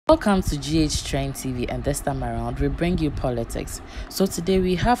Welcome to GH Train TV, and this time around we bring you politics. So today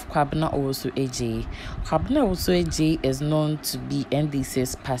we have Kwabena Owusu Adjei. Kwabena Owusu Adjei is known to be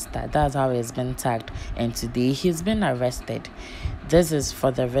NDC's pastor. That's how he's been tagged, and today he's been arrested. This is for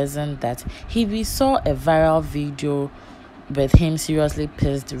the reason that we saw a viral video with him seriously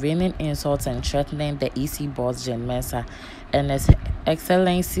pissed, raining insults and threatening the EC boss Jen Mensah and His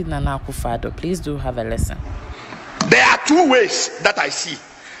Excellency Nana Akufo-Addo. Please do have a listen. There are two ways that I see.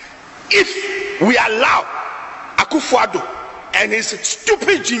 If we allow Akufo-Addo and his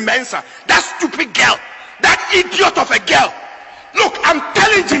stupid Jen Mensah, that stupid girl, that idiot of a girl. Look, I'm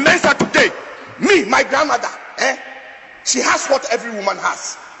telling Jen Mensah today, me, my grandmother, she has what every woman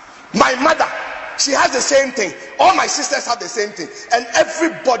has. My mother, she has the same thing. All my sisters have the same thing. And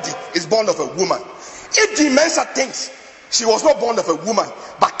everybody is born of a woman. If Jen Mensah thinks she was not born of a woman,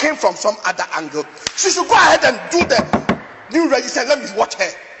 but came from some other angle, she should go ahead and do the new register. Let me watch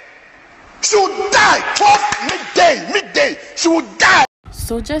her. She will die. 12 midday. She will die.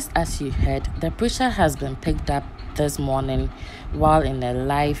 So just as you heard, the preacher has been picked up this morning while in a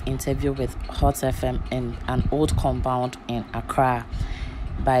live interview with Hot FM in an old compound in Accra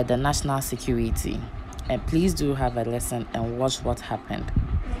by the National Security. And please do have a listen and watch what happened.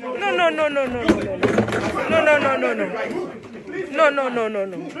 No.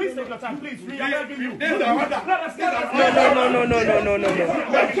 Please take your time, please. We are begging you.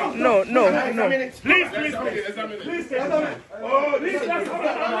 No. Please. Please take your time. Oh, please.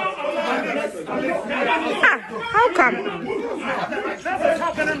 How come? That's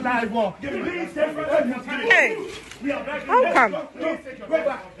happening live. Please take your time. Hey, how come? Go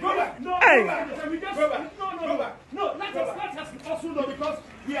back. No. Hey. No. Let us also know because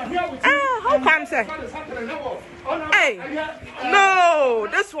we are here with you. How come, sir? Hey, no,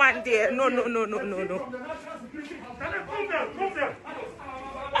 this one there. No.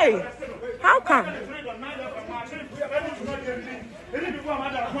 Hey, how come?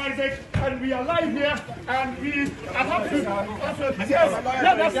 And we are live here, and we are happy.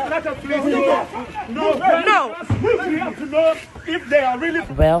 Let us please No. We have to know if they are really.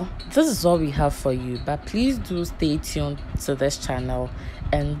 Well, this is all we have for you, but please do stay tuned to this channel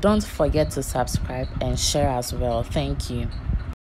and don't forget to subscribe and share as well. Thank you.